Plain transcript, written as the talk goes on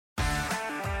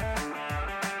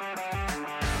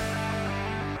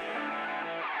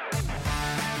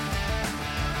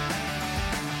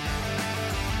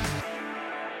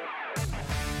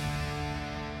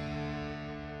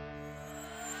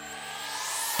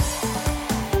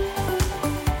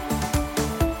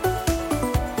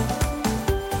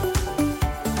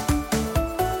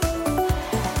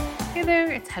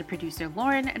head producer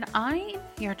Lauren, and I am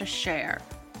here to share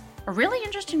a really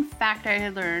interesting fact I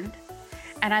had learned,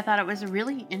 and I thought it was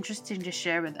really interesting to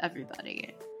share with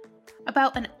everybody,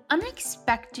 about an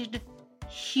unexpected,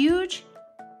 huge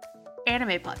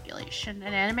anime population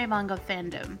and anime manga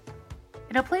fandom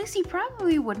in a place you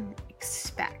probably wouldn't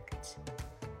expect.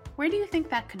 Where do you think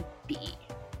that could be?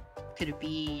 Could it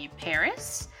be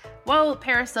Paris? Well,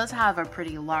 Paris does have a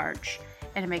pretty large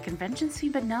anime convention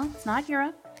scene, but no, it's not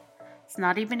Europe. It's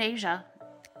not even Asia.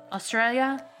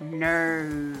 Australia?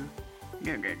 No.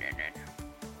 No.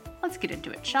 Let's get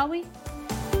into it, shall we?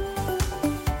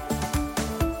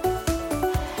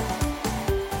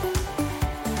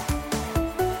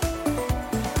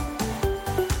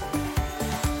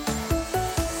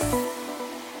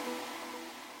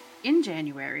 In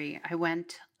January, I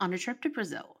went on a trip to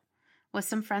Brazil with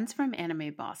some friends from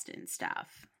Anime Boston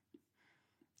staff.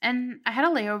 And I had a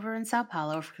layover in Sao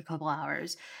Paulo for a couple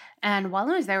hours, and while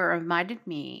I was there, it reminded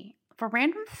me of a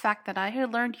random fact that I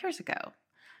had learned years ago.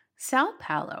 Sao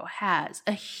Paulo has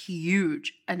a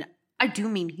huge, and I do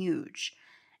mean huge,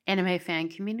 anime fan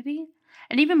community.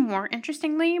 And even more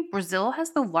interestingly, Brazil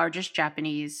has the largest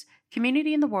Japanese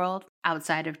community in the world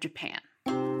outside of Japan.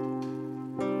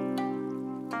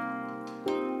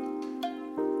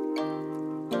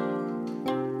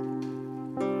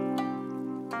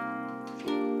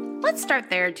 Let's start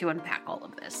there to unpack all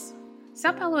of this.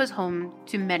 Sao Paulo is home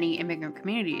to many immigrant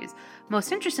communities,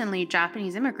 most interestingly,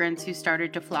 Japanese immigrants who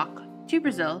started to flock to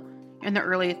Brazil in the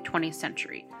early 20th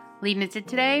century, leading to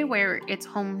today where it's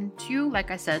home to,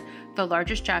 like I said, the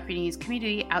largest Japanese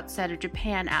community outside of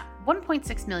Japan at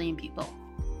 1.6 million people.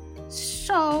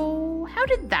 So, how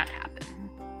did that happen?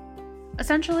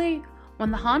 Essentially,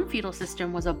 when the Han feudal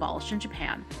system was abolished in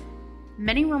Japan,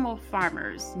 many remote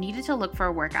farmers needed to look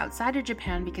for work outside of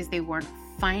Japan because they weren't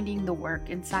finding the work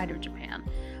inside of Japan.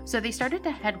 So they started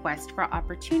to head west for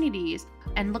opportunities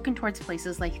and looking towards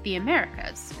places like the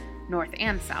Americas, North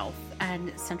and South,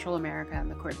 and Central America and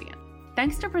the Caribbean.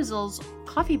 Thanks to Brazil's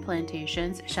coffee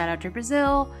plantations, shout out to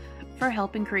Brazil for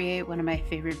helping create one of my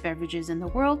favorite beverages in the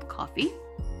world, coffee.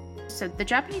 So the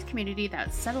Japanese community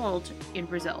that settled in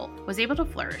Brazil was able to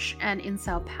flourish, and in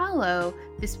Sao Paulo,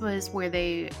 this was where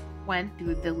they went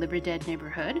through the Liberdade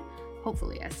neighborhood.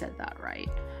 Hopefully I said that right.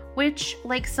 Which,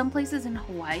 like some places in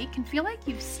Hawaii, can feel like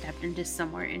you've stepped into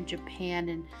somewhere in Japan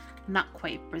and not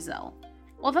quite Brazil.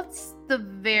 Well, that's the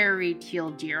very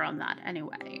teal deer on that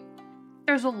anyway.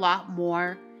 There's a lot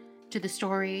more to the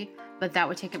story, but that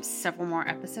would take up several more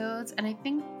episodes, and I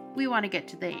think we want to get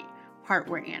to the part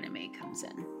where anime comes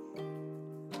in.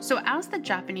 So as the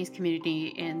Japanese community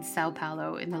in Sao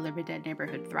Paulo in the Liberdade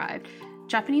neighborhood thrived,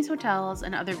 Japanese hotels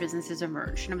and other businesses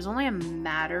emerged, and it was only a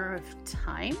matter of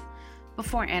time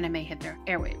before anime hit their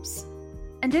airwaves.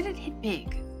 And did it hit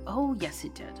big? Oh, yes,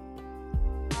 it did.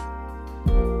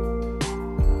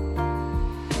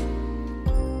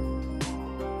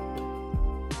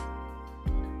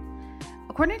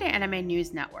 According to Anime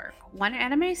News Network, one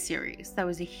anime series that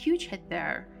was a huge hit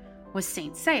there was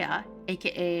Saint Seiya,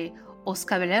 aka Os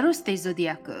Cavaleiros do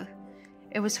Zodíaco.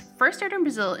 It was first aired in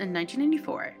Brazil in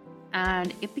 1994,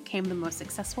 and it became the most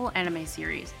successful anime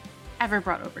series ever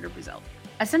brought over to Brazil,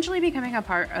 essentially becoming a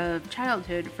part of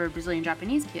childhood for Brazilian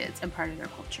Japanese kids and part of their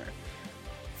culture.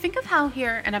 Think of how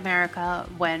here in America,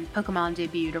 when Pokemon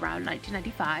debuted around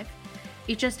 1995,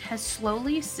 it just has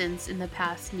slowly since in the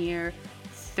past near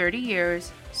 30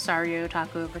 years, sorry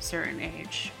otaku of a certain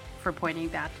age for pointing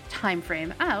that time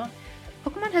frame out,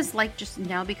 Pokemon has just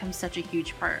now become such a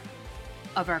huge part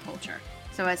of our culture.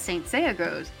 So as Saint Seiya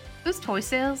goes, those toy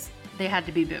sales, they had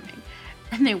to be booming.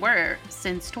 And they were,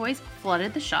 since toys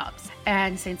flooded the shops,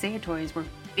 and Saint Seiya toys were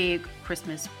big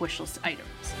Christmas wish list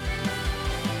items.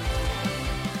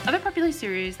 Other popular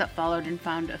series that followed and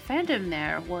found a fandom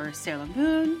there were Sailor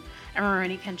Moon and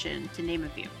Rurouni Kenshin, to name a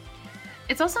few.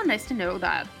 It's also nice to know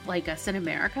that, like us in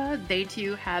America, they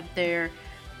too have their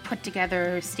put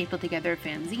together, stapled together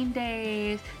fanzine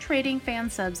days, trading fan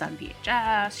subs on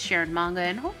VHS, sharing manga,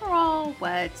 and overall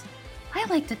what I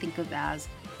like to think of as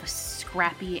the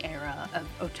scrappy era of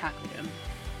otakudom.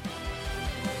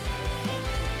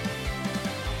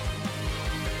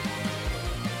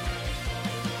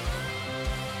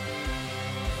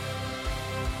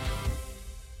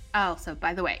 Oh, so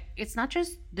by the way, it's not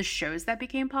just the shows that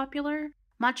became popular.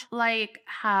 Much like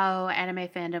how anime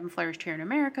fandom flourished here in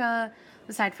America,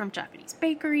 aside from Japanese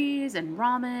bakeries and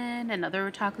ramen and other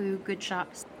otaku good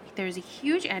shops, there's a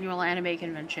huge annual anime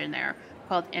convention there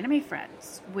called Anime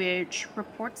Friends, which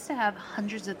reports to have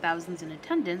hundreds of thousands in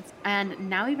attendance and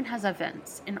now even has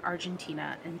events in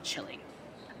Argentina and Chile.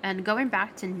 And going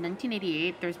back to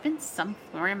 1988, there's been some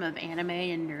form of anime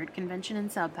and nerd convention in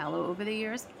Sao Paulo over the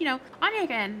years, on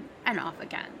again and off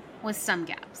again, with some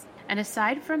gaps. And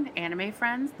aside from Anime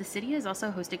Friends, the city has also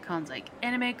hosted cons like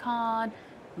Anime Con,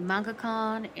 Manga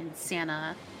Con, and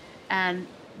Santa. And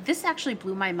this actually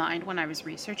blew my mind when I was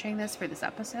researching this for this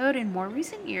episode. In more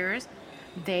recent years,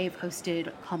 they've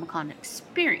hosted Comic-Con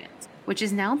Experience, which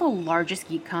is now the largest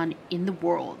geek con in the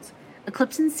world,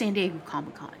 eclipsing San Diego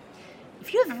Comic-Con.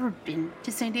 If you have ever been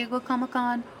to San Diego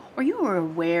Comic-Con, or you are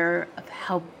aware of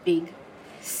how big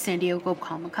San Diego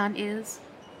Comic-Con is,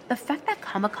 the fact that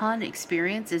Comic-Con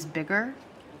Experience is bigger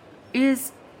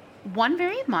is, one,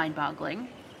 very mind-boggling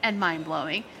and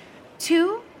mind-blowing.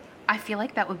 Two, I feel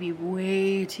like that would be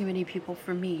way too many people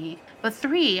for me. But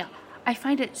three, I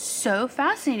find it so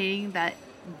fascinating that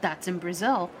that's in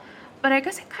Brazil. But I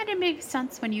guess it kind of makes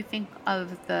sense when you think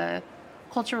of the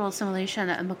cultural assimilation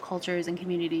and the cultures and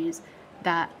communities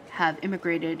that have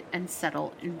immigrated and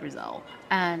settled in Brazil.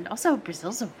 And also,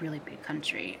 Brazil's a really big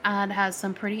country and has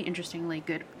some pretty interestingly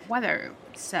good weather.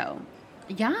 So,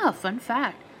 yeah, fun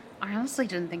fact. I honestly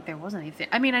didn't think there was anything.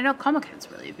 I mean, I know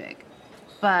Comic-Con's really big,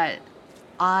 but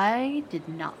I did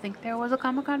not think there was a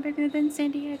Comic-Con bigger than San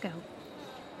Diego.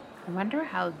 I wonder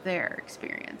how their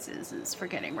experience is for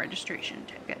getting registration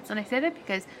tickets. And I say that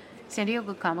because San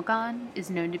Diego Comic-Con is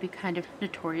known to be kind of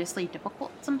notoriously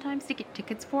difficult sometimes to get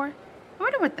tickets for. I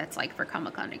wonder what that's like for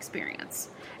Comic-Con Experience.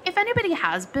 If anybody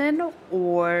has been,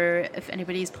 or if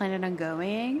anybody's planning on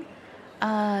going,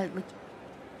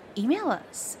 email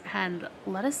us and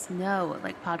let us know,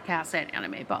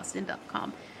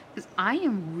 podcast@animeboston.com, because I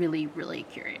am really, really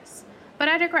curious. But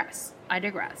I digress.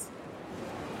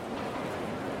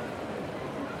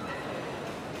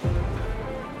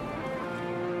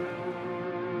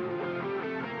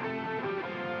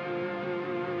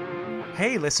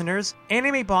 Hey listeners,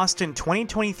 Anime Boston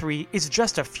 2023 is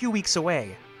just a few weeks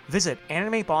away. Visit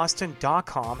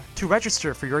animeboston.com to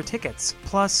register for your tickets.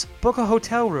 Plus, book a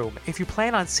hotel room if you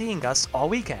plan on seeing us all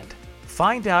weekend.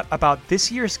 Find out about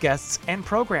this year's guests and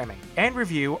programming, and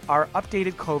review our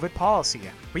updated COVID policy.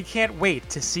 We can't wait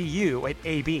to see you at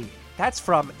AB. That's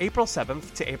from April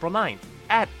 7th to April 9th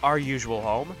at our usual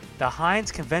home, the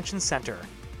Heinz Convention Center.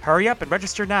 Hurry up and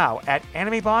register now at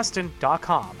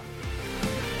animeboston.com.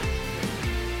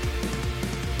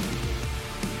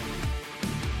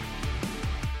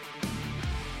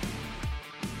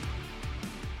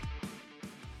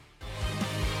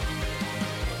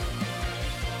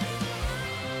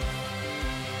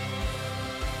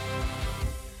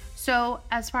 So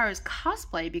as far as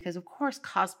cosplay, because of course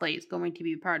cosplay is going to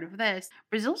be part of this,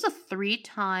 Brazil's a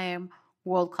 3-time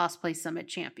World Cosplay Summit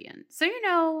champion. So,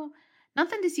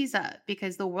 nothing to seize up,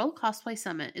 because the World Cosplay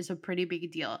Summit is a pretty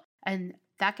big deal. And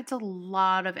that gets a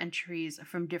lot of entries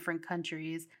from different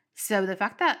countries. So the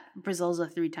fact that Brazil's a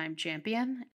 3-time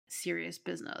champion, serious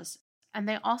business. And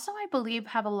they also, I believe,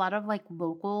 have a lot of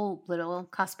local little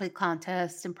cosplay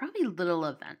contests and probably little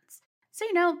events. So,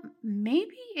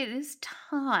 maybe it is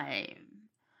time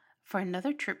for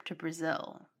another trip to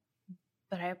Brazil.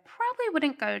 But I probably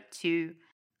wouldn't go to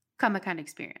Comic-Con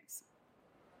Experience.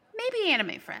 Maybe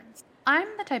Anime Friends. I'm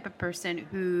the type of person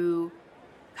who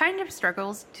kind of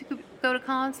struggles to go to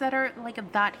cons that are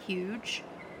that huge.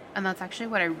 And that's actually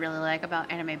what I really like about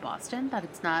Anime Boston, that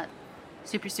it's not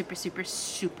super, super, super,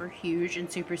 super huge and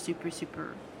super, super,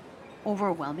 super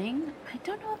overwhelming. I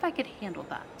don't know if I could handle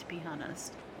that, to be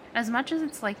honest. As much as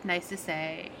it's nice to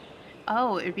say,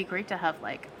 oh, it'd be great to have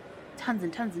tons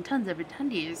and tons and tons of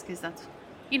attendees, because that's,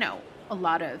 a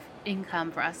lot of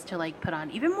income for us to put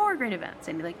on even more great events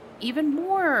and even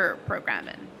more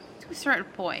programming. To a certain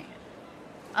point,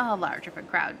 a large of a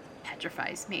crowd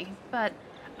petrifies me, but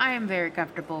I am very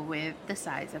comfortable with the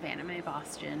size of Anime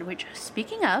Boston, which,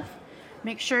 speaking of,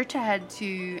 make sure to head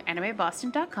to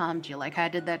animeboston.com. Do you like how I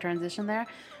did that transition there?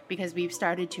 Because we've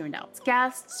started to announce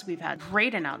guests. We've had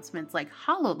great announcements like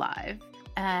HoloLive,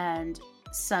 and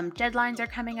some deadlines are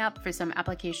coming up for some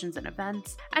applications and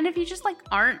events. And if you just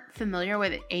aren't familiar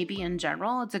with AB in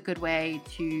general, it's a good way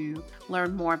to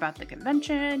learn more about the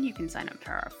convention. You can sign up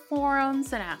for our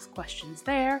forums and ask questions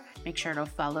there. Make sure to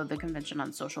follow the convention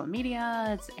on social media.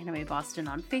 It's Anime Boston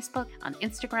on Facebook, on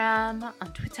Instagram,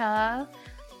 on Twitter.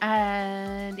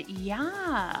 And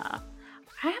yeah,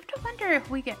 I have to wonder if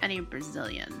we get any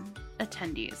Brazilian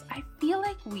attendees. I feel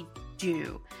like we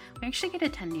do. We actually get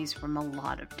attendees from a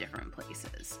lot of different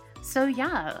places. So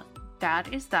yeah,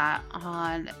 that is that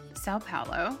on Sao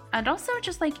Paulo. And also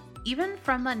just even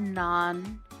from a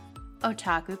non-otaku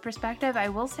perspective, I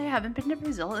will say I haven't been to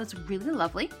Brazil. It's really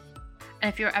lovely.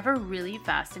 And if you're ever really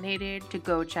fascinated to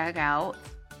go check out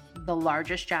the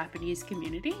largest Japanese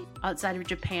community outside of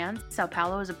Japan. Sao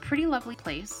Paulo is a pretty lovely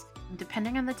place.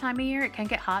 Depending on the time of year, it can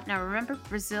get hot. Now remember,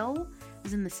 Brazil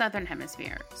is in the southern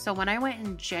hemisphere. So when I went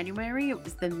in January, it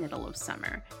was the middle of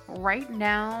summer. Right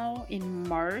now in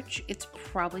March, it's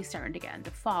probably starting to get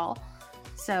into fall.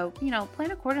 So,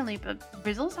 plan accordingly, but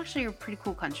Brazil is actually a pretty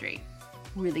cool country.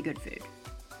 Really good food.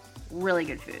 Really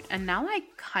good food. And now I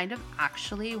kind of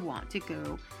actually want to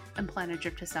go and plan a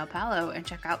trip to Sao Paulo and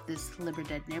check out this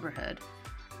Liberdade neighborhood.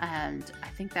 And I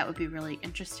think that would be really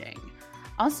interesting.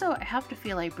 Also, I have to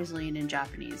feel like Brazilian and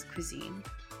Japanese cuisine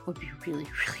would be really,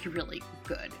 really, really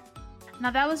good.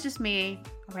 Now that was just me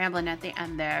rambling at the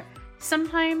end there.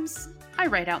 Sometimes I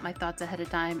write out my thoughts ahead of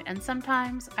time, and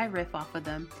sometimes I riff off of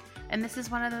them. And this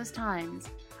is one of those times.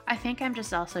 I think I'm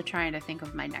just also trying to think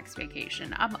of my next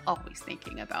vacation. I'm always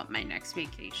thinking about my next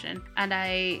vacation. And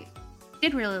I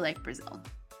did really like Brazil.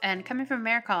 And coming from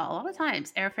America, a lot of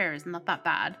times airfare is not that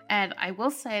bad. And I will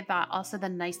say that also the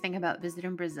nice thing about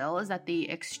visiting Brazil is that the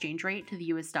exchange rate to the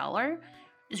US dollar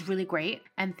is really great.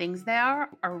 And things there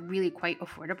are really quite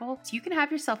affordable. So you can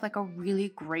have yourself like a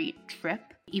really great trip,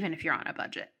 even if you're on a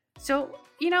budget. So,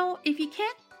 if you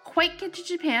can't quite get to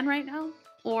Japan right now,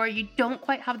 or you don't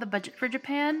quite have the budget for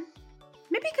Japan,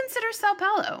 maybe consider Sao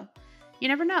Paulo. You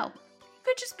never know. It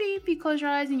could just be if you close your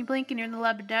eyes and you blink and you're in the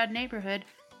Liberdade neighborhood.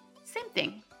 Same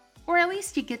thing. Or at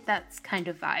least you get that kind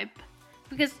of vibe.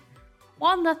 Because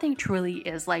while nothing truly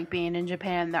is like being in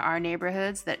Japan, there are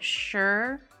neighborhoods that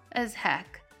sure as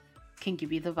heck can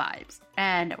give you the vibes.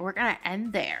 And we're going to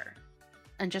end there.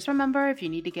 And just remember, if you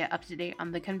need to get up to date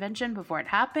on the convention before it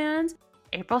happens,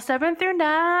 April 7th through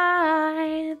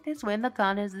 9th is when the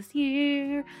con is this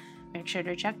year. Make sure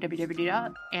to check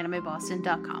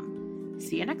www.animeboston.com.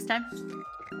 See you next time.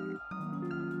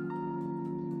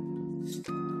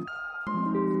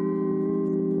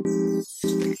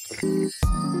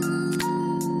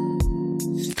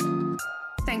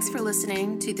 Thanks for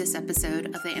listening to this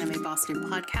episode of the Anime Boston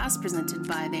podcast presented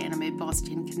by the Anime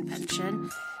Boston Convention.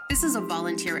 This is a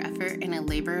volunteer effort and a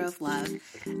labor of love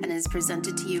and is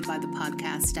presented to you by the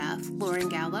podcast staff Lauren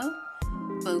Gallo,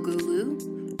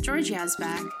 Bogulu, George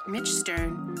Yazbak, Mitch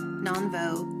Stern,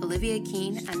 Nonvo, Olivia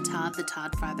Keene, and Todd the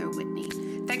Todd Father Whitney.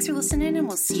 Thanks for listening, and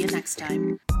we'll see you next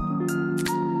time.